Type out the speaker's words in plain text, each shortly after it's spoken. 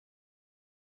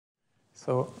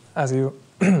So, as you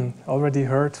already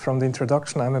heard from the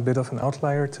introduction, I'm a bit of an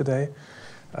outlier today.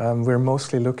 We're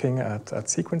mostly looking at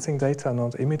sequencing data,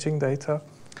 not imaging data.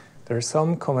 There are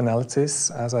some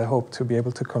commonalities, as I hope to be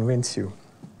able to convince you.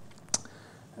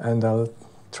 And I'll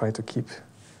try to keep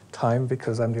time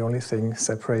because I'm the only thing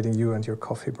separating you and your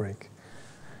coffee break.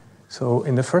 So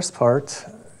in the first part,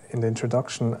 in the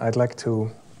introduction, I'd like to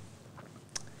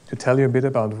tell you a bit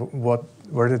about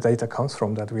where the data comes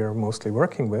from that we are mostly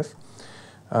working with.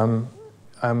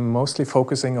 I'm mostly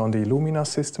focusing on the Illumina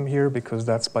system here because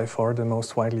that's by far the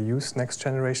most widely used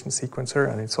next-generation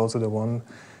sequencer, and it's also the one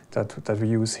that we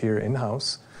use here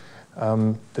in-house.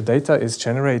 The data is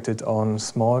generated on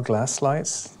small glass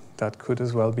slides that could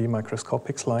as well be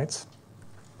microscopic slides.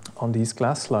 On these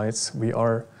glass slides, we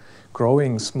are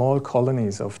growing small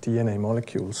colonies of DNA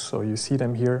molecules. So you see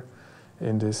them here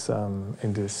in this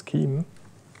scheme.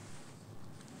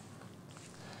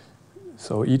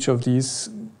 So each of these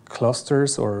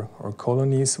clusters or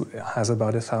colonies has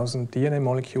about 1,000 DNA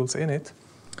molecules in it.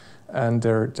 And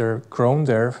they're grown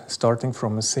there starting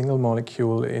from a single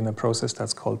molecule in a process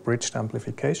that's called bridged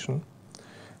amplification.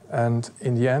 And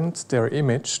in the end, they're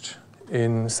imaged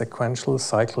in sequential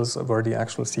cycles where the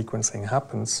actual sequencing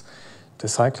happens. The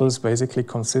cycles basically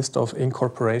consist of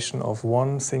incorporation of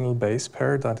one single base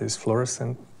pair that is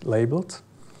fluorescent labeled.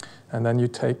 And then you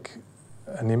take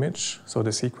an image. So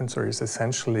the sequencer is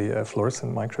essentially a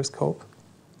fluorescent microscope.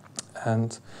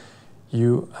 And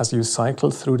as you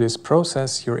cycle through this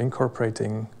process, you're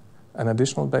incorporating an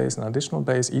additional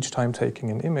base, each time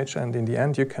taking an image. And in the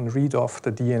end, you can read off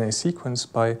the DNA sequence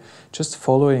by just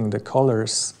following the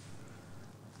colors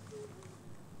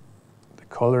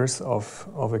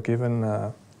of a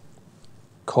given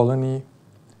colony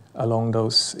along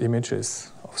those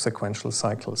images of sequential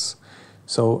cycles.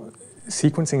 So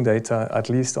sequencing data, at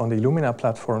least on the Illumina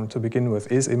platform to begin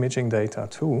with, is imaging data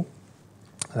too.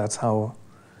 That's how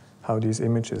these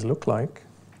images look like.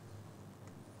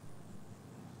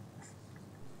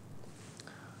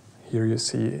 Here you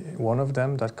see one of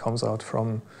them that comes out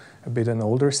from a bit an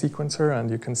older sequencer,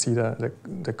 and you can see that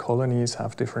the colonies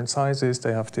have different sizes,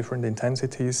 they have different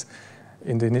intensities.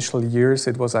 In the initial years,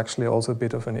 it was actually also a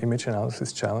bit of an image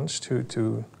analysis challenge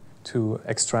to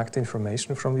extract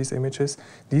information from these images.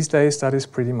 These days, that is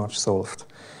pretty much solved.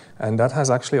 And that has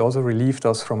actually also relieved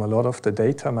us from a lot of the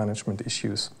data management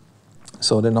issues.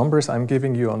 So the numbers I'm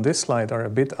giving you on this slide are a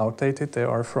bit outdated. They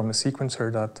are from a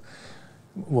sequencer that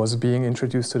was being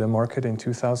introduced to the market in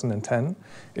 2010.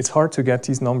 It's hard to get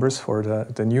these numbers for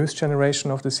the newest generation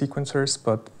of the sequencers,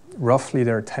 but roughly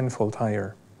they're tenfold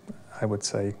higher, I would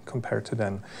say, compared to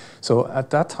then. So at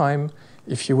that time,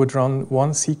 if you would run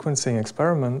one sequencing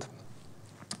experiment,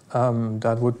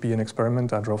 that would be an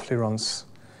experiment that roughly runs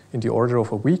in the order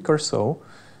of a week or so.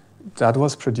 That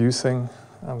was producing,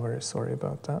 I'm very sorry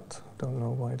about that. Don't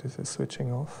know why this is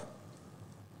switching off.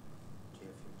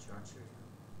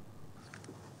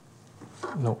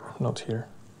 No, not here.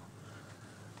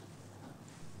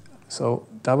 So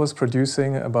that was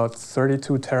producing about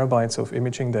 32 terabytes of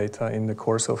imaging data in the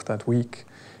course of that week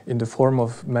in the form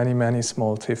of many, many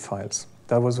small TIFF files.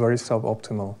 That was very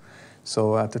suboptimal.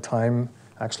 So at the time,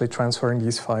 actually transferring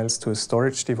these files to a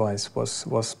storage device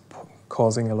was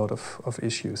causing a lot of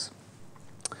issues.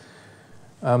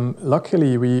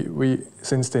 Luckily,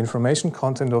 since the information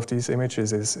content of these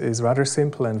images is rather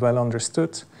simple and well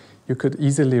understood, you could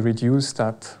easily reduce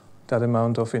that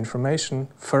amount of information.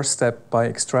 First step by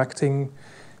extracting,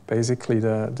 basically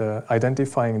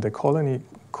identifying the colony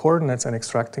coordinates and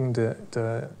extracting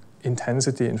the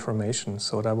intensity information.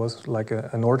 So that was like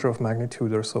an order of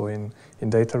magnitude or so in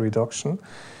data reduction.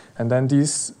 And then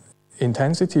these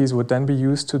intensities would then be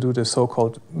used to do the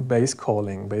so-called base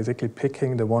calling, basically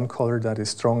picking the one color that is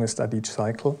strongest at each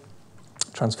cycle,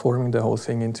 transforming the whole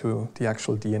thing into the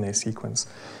actual DNA sequence.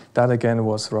 That again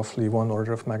was roughly one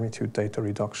order of magnitude data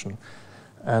reduction.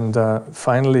 And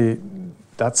finally,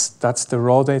 that's the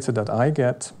raw data that I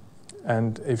get.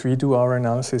 And if we do our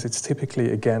analysis, it's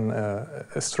typically, again,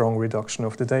 a strong reduction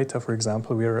of the data. For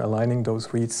example, we are aligning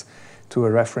those reads to a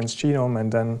reference genome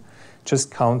and then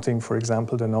just counting, for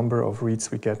example, the number of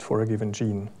reads we get for a given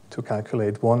gene to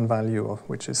calculate one value of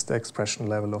which is the expression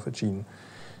level of a gene.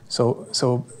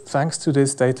 So thanks to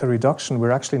this data reduction,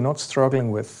 we're actually not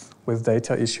struggling with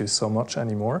data issues so much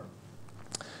anymore.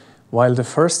 While the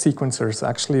first sequencers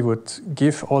actually would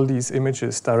give all these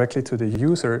images directly to the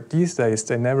user, these days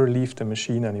they never leave the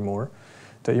machine anymore.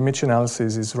 The image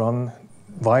analysis is run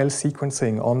while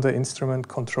sequencing on the instrument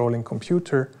controlling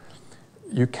computer.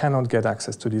 you cannot get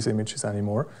access to these images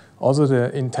anymore. Also,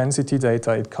 the intensity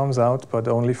data, it comes out, but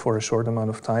only for a short amount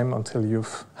of time until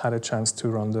you've had a chance to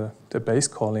run the base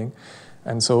calling.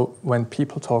 And so when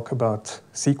people talk about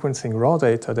sequencing raw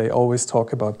data, they always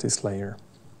talk about this layer.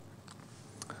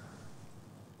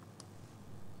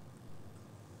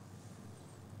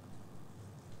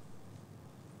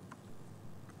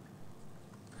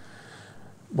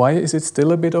 Why is it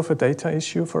still a bit of a data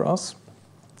issue for us?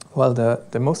 Well,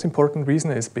 the most important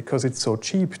reason is because it's so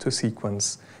cheap to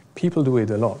sequence. People do it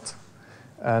a lot.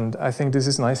 And I think this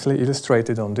is nicely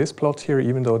illustrated on this plot here,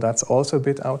 even though that's also a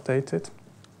bit outdated.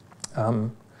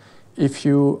 If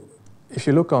you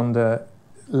look on the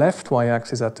left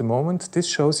y-axis at the moment, this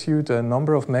shows you the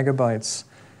number of megabytes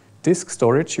disk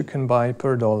storage you can buy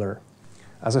per dollar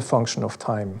as a function of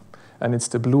time. And it's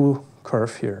the blue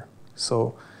curve here.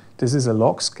 So this is a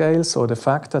log scale, so the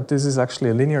fact that this is actually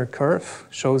a linear curve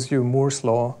shows you Moore's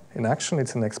law in action.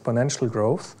 It's an exponential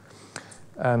growth,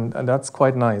 and that's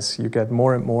quite nice. You get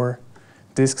more and more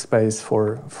disk space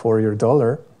for your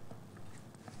dollar.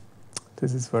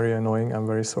 This is very annoying. I'm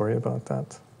very sorry about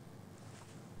that.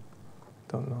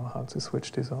 Don't know how to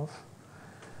switch this off.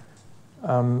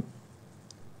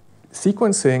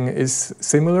 Sequencing is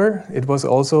similar. It was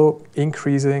also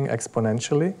increasing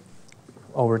exponentially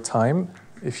over time.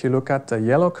 If you look at the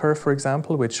yellow curve, for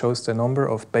example, which shows the number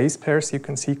of base pairs you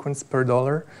can sequence per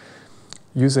dollar,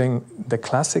 using the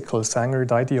classical Sanger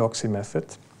dideoxy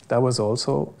method, that was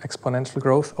also exponential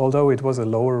growth, although it was a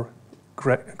lower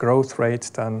growth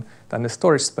rate than the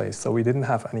storage space, so we didn't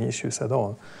have any issues at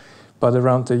all. But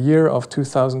around the year of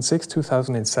 2006,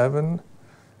 2007,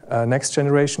 next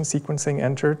generation sequencing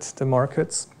entered the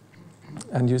markets,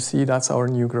 and you see that's our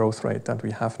new growth rate that we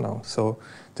have now. So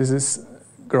this is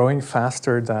growing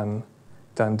faster than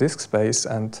disk space,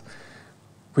 and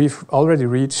we've already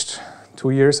reached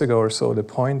 2 years ago or so the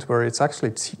point where it's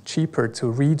actually cheaper to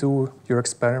redo your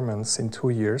experiments in 2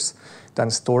 years than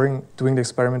doing the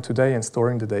experiment today and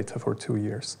storing the data for 2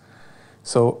 years.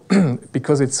 So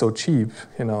because it's so cheap,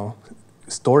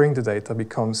 storing the data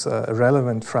becomes a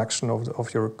relevant fraction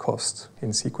of your cost in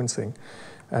sequencing.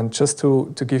 And just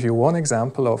to give you one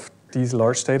example of these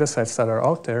large data sets that are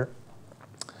out there,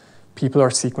 people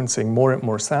are sequencing more and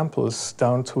more samples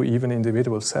down to even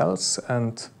individual cells.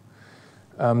 And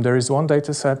there is one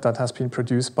data set that has been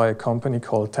produced by a company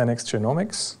called 10x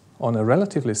Genomics on a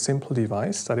relatively simple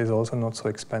device that is also not so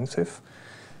expensive.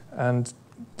 And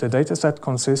the data set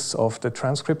consists of the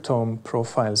transcriptome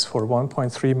profiles for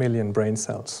 1.3 million brain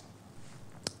cells.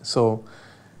 So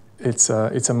it's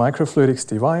a microfluidics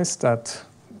device that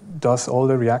does all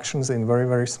the reactions in very,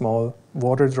 very small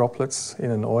water droplets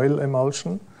in an oil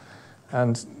emulsion.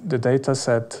 And the data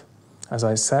set, as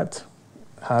I said,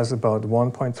 has about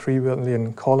 1.3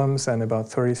 billion columns and about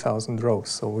 30,000 rows.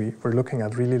 So we're looking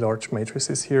at really large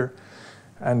matrices here.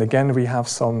 And again, we have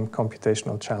some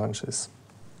computational challenges.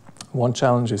 One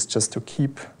challenge is just to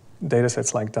keep data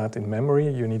sets like that in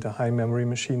memory. You need a high memory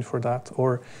machine for that,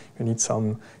 or you need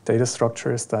some data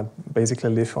structures that basically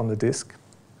live on the disk.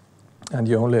 And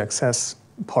you only access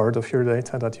part of your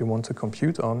data that you want to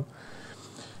compute on.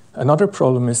 Another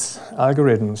problem is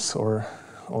algorithms or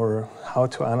how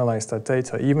to analyze that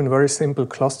data. Even very simple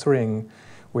clustering,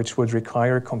 which would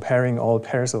require comparing all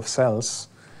pairs of cells,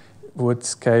 would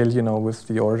scale, with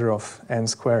the order of n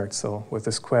squared, so with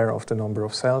the square of the number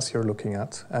of cells you're looking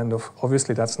at. And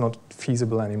obviously that's not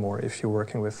feasible anymore if you're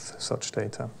working with such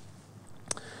data.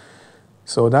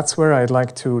 So that's where I'd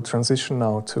like to transition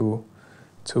now to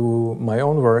my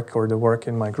own work, or the work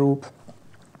in my group,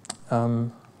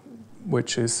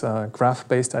 which is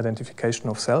graph-based identification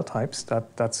of cell types.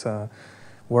 That's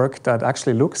work that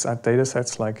actually looks at data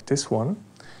sets like this one.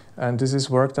 And this is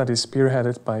work that is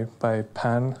spearheaded by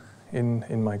Pan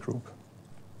in my group.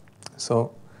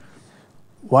 So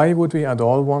why would we at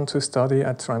all want to study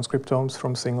at transcriptomes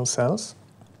from single cells?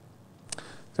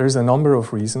 There's a number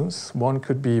of reasons. One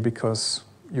could be because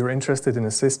you're interested in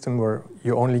a system where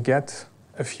you only get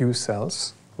a few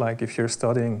cells. Like if you're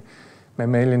studying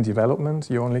mammalian development,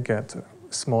 you only get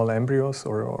small embryos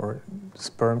or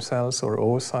sperm cells or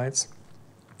oocytes.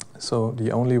 So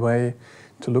the only way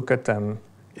to look at them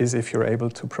is if you're able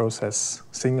to process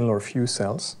single or few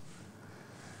cells.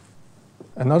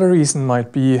 Another reason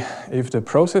might be if the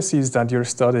processes that you're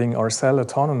studying are cell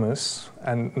autonomous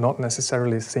and not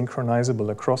necessarily synchronizable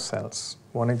across cells.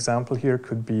 One example here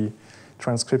could be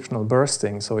transcriptional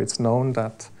bursting. So it's known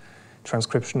that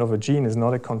transcription of a gene is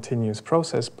not a continuous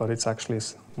process, but it's actually a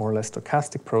more or less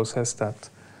stochastic process that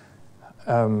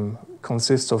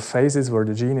consists of phases where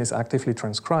the gene is actively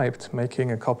transcribed,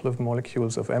 making a couple of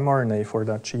molecules of mRNA for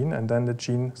that gene, and then the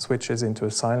gene switches into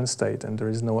a silent state and there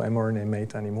is no mRNA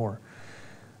made anymore.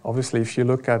 Obviously, if you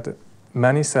look at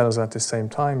many cells at the same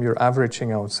time, you're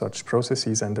averaging out such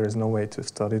processes and there is no way to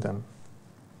study them.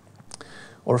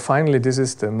 Or finally, this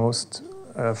is the most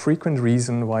frequent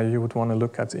reason why you would want to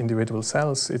look at individual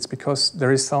cells. It's because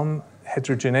there is some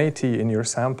heterogeneity in your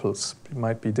samples. It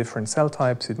might be different cell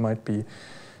types, it might be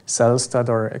cells that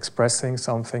are expressing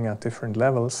something at different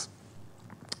levels.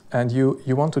 And you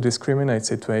want to discriminate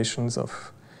situations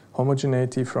of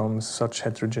homogeneity from such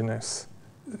heterogeneous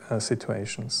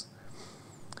situations.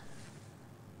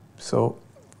 So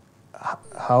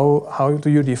how do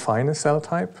you define a cell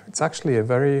type? It's actually a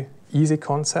very easy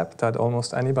concept that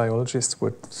almost any biologist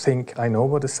would think, I know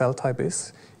what a cell type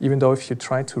is, even though if you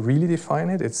try to really define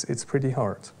it, it's pretty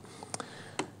hard.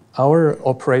 Our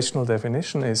operational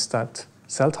definition is that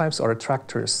cell types are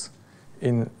attractors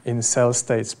in cell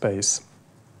state space.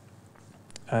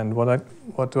 And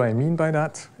what do I mean by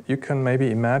that? You can maybe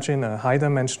imagine a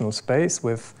high-dimensional space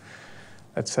with,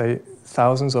 let's say,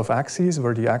 thousands of axes,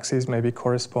 where the axes maybe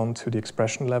correspond to the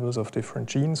expression levels of different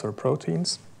genes or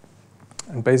proteins.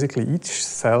 And basically each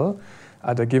cell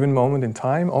at a given moment in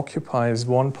time occupies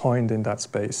one point in that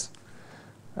space.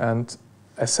 And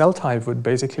a cell type would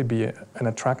basically be an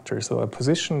attractor, so a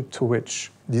position to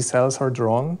which these cells are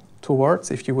drawn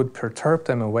towards. If you would perturb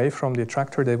them away from the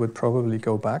attractor, they would probably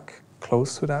go back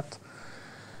close to that.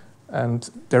 And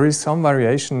there is some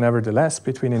variation, nevertheless,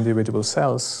 between individual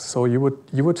cells. So you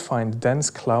would find dense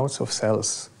clouds of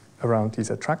cells around these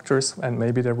attractors, and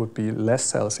maybe there would be less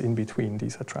cells in between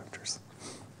these attractors.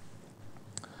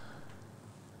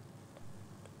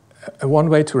 One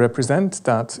way to represent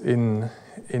that in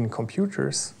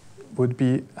computers would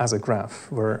be as a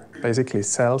graph, where basically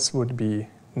cells would be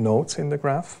nodes in the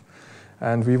graph,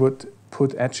 and we would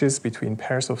put edges between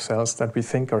pairs of cells that we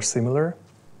think are similar.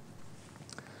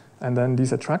 And then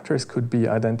these attractors could be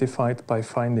identified by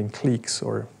finding cliques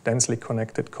or densely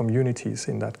connected communities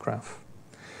in that graph.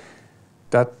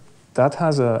 That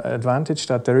has an advantage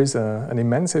that there is an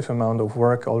immense amount of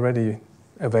work already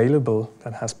available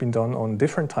that has been done on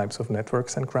different types of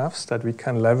networks and graphs that we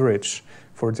can leverage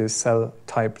for this cell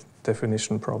type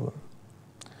definition problem.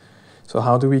 So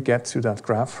how do we get to that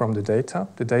graph from the data?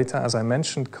 The data, as I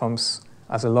mentioned, comes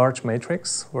as a large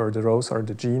matrix where the rows are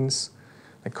the genes,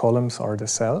 the columns are the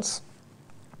cells.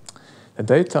 The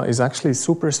data is actually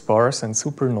super sparse and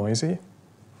super noisy.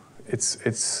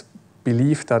 It's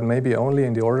believed that maybe only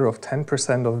in the order of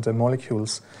 10% of the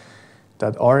molecules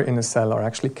that are in a cell are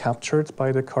actually captured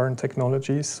by the current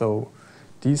technology. So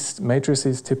these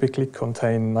matrices typically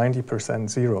contain 90%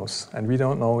 zeros, and we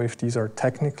don't know if these are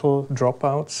technical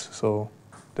dropouts, so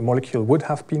the molecule would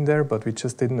have been there, but we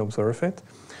just didn't observe it,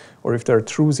 or if they're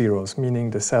true zeros,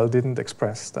 meaning the cell didn't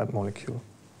express that molecule.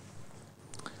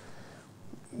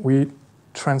 We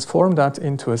transform that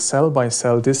into a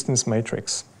cell-by-cell distance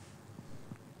matrix.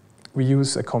 We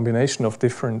use a combination of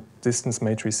different distance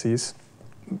matrices,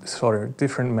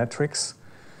 different metrics.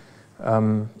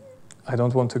 I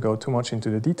don't want to go too much into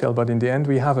the detail, but in the end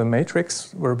we have a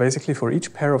matrix where basically for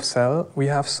each pair of cell we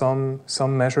have some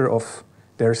measure of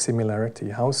their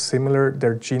similarity, how similar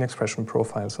their gene expression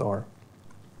profiles are.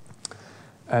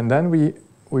 And then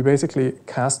we basically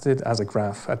cast it as a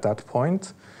graph at that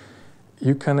point.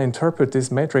 You can interpret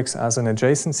this matrix as an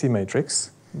adjacency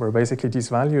matrix, where basically these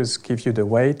values give you the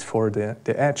weight for the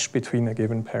edge between a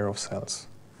given pair of cells.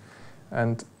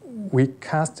 And we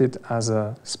cast it as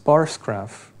a sparse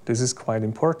graph. This is quite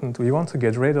important. We want to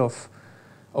get rid of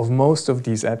most of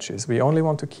these edges. We only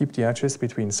want to keep the edges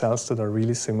between cells that are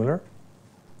really similar.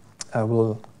 I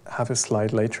will have a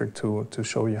slide later to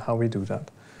show you how we do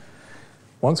that.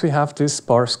 Once we have this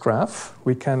sparse graph,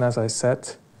 we can, as I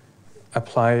said,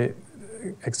 apply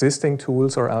existing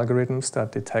tools or algorithms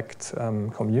that detect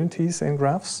communities in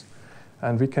graphs.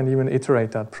 And we can even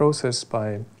iterate that process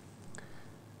by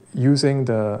using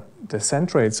the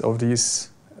centroids of these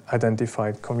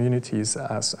identified communities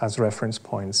as reference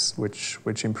points,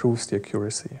 which improves the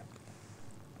accuracy.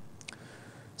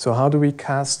 So how do we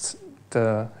cast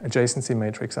the adjacency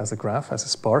matrix as a graph, as a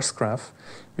sparse graph?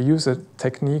 We use a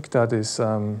technique that is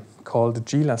called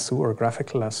G-lasso or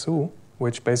graphical lasso,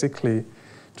 which basically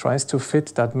tries to fit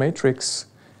that matrix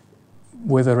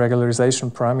with a regularization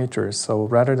parameter. So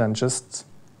rather than just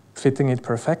fitting it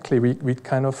perfectly, we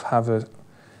kind of have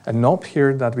a knob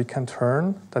here that we can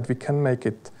turn, that we can make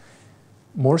it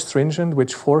more stringent,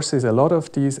 which forces a lot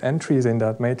of these entries in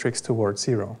that matrix towards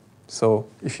zero. So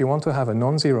if you want to have a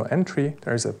non-zero entry,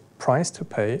 there's a price to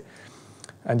pay,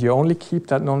 And you only keep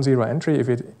that non-zero entry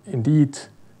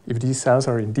if these cells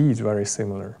are indeed very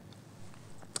similar.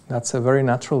 That's a very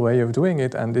natural way of doing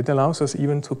it, and it allows us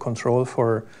even to control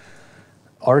for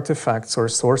artifacts or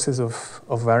sources of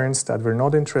variants that we're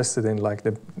not interested in, like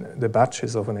the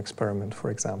batches of an experiment, for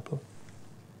example.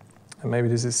 And maybe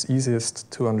this is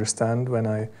easiest to understand when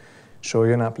I show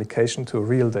you an application to a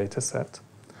real data set.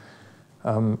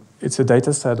 It's a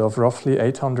data set of roughly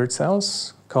 800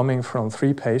 cells coming from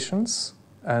 3 patients,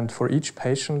 and for each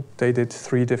patient they did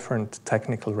 3 different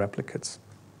technical replicates.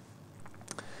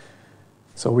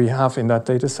 So we have in that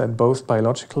data set both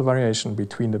biological variation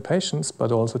between the patients,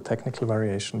 but also technical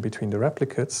variation between the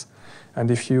replicates. And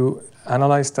if you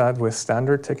analyze that with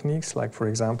standard techniques, like for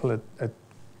example a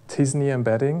t-SNE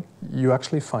embedding, you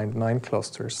actually find 9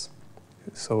 clusters.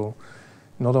 So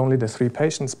not only the 3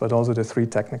 patients, but also the 3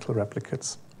 technical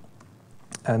replicates.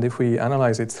 And if we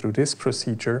analyze it through this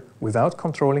procedure without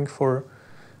controlling for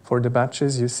the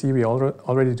batches, you see we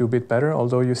already do a bit better,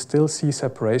 although you still see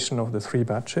separation of the 3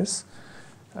 batches.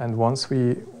 And once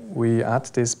we add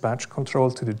this batch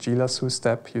control to the GLASU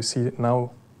step, you see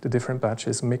now the different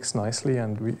batches mix nicely,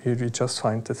 and we just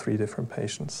find the 3 different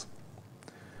patients.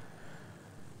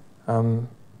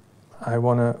 I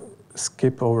want to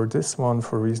skip over this one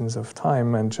for reasons of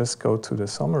time and just go to the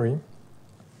summary.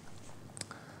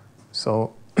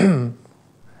 So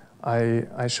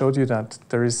I showed you that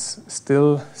there is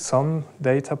still some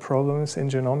data problems in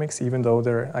genomics, even though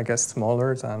they're, I guess,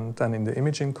 smaller than in the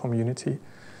imaging community,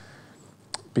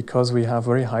 because we have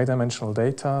very high-dimensional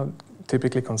data,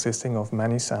 typically consisting of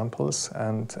many samples,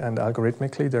 and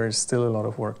algorithmically there is still a lot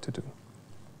of work to do.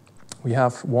 We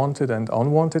have wanted and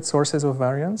unwanted sources of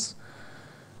variants,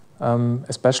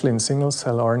 especially in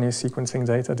single-cell RNA sequencing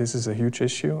data. This is a huge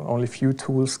issue. Only few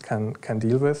tools can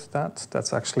deal with that.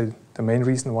 That's actually the main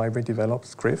reason why we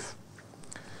developed GRIF.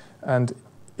 And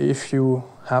if you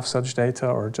have such data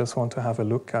or just want to have a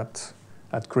look at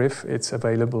GRIF, it's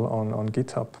available on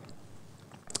GitHub.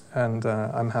 And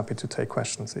I'm happy to take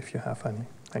questions if you have any.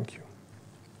 Thank you.